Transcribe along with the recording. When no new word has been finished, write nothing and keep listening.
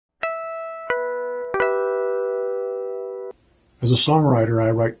As a songwriter, I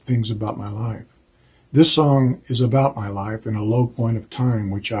write things about my life. This song is about my life and a low point of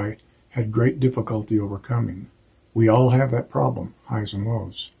time which I had great difficulty overcoming. We all have that problem, highs and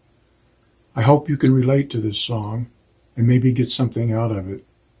lows. I hope you can relate to this song and maybe get something out of it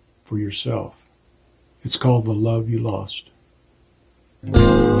for yourself. It's called The Love You Lost.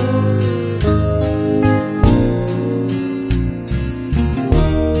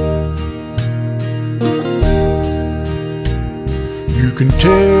 You can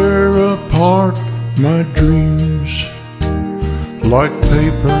tear apart my dreams like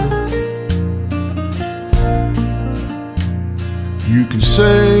paper. You can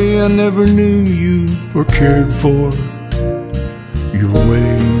say I never knew you or cared for your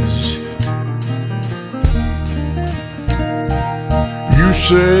ways. You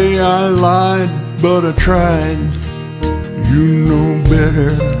say I lied, but I tried. You know better.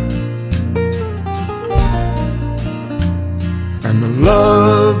 And the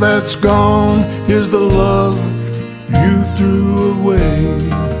love that's gone is the love you threw away.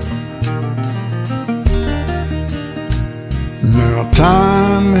 Now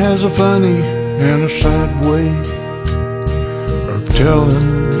time has a funny and a sad way of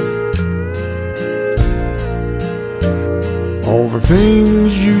telling all the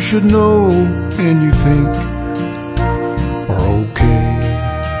things you should know and you think are okay.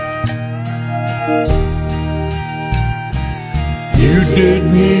 You did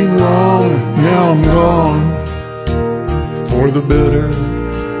me wrong, now I'm gone for the better.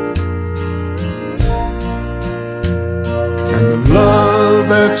 And the love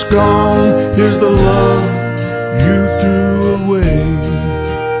that's gone is the love you threw away.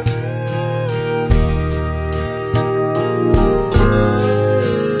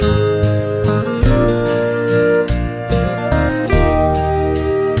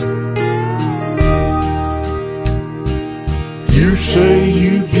 You say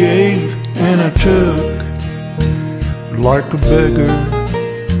you gave and I took like a beggar.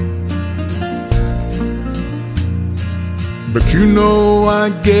 But you know I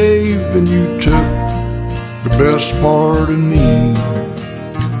gave and you took the best part of me.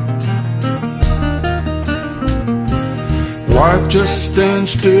 Life just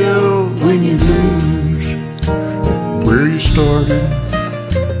stands still when you lose where you started.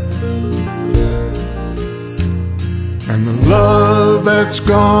 And the love that's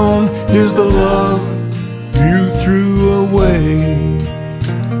gone is the love you threw away.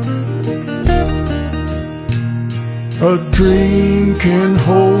 A dream can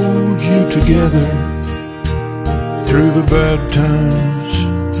hold you together through the bad times,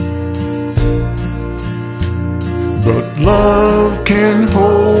 but love can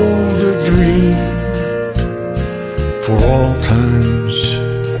hold a dream for all times.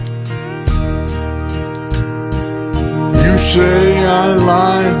 You say I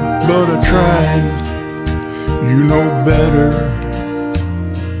lied, but I tried. You know better.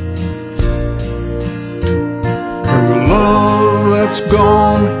 Love that's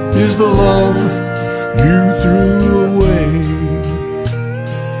gone is the love you threw away.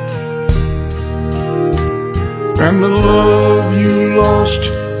 And the love you lost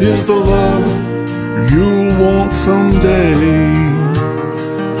is the love you'll want someday.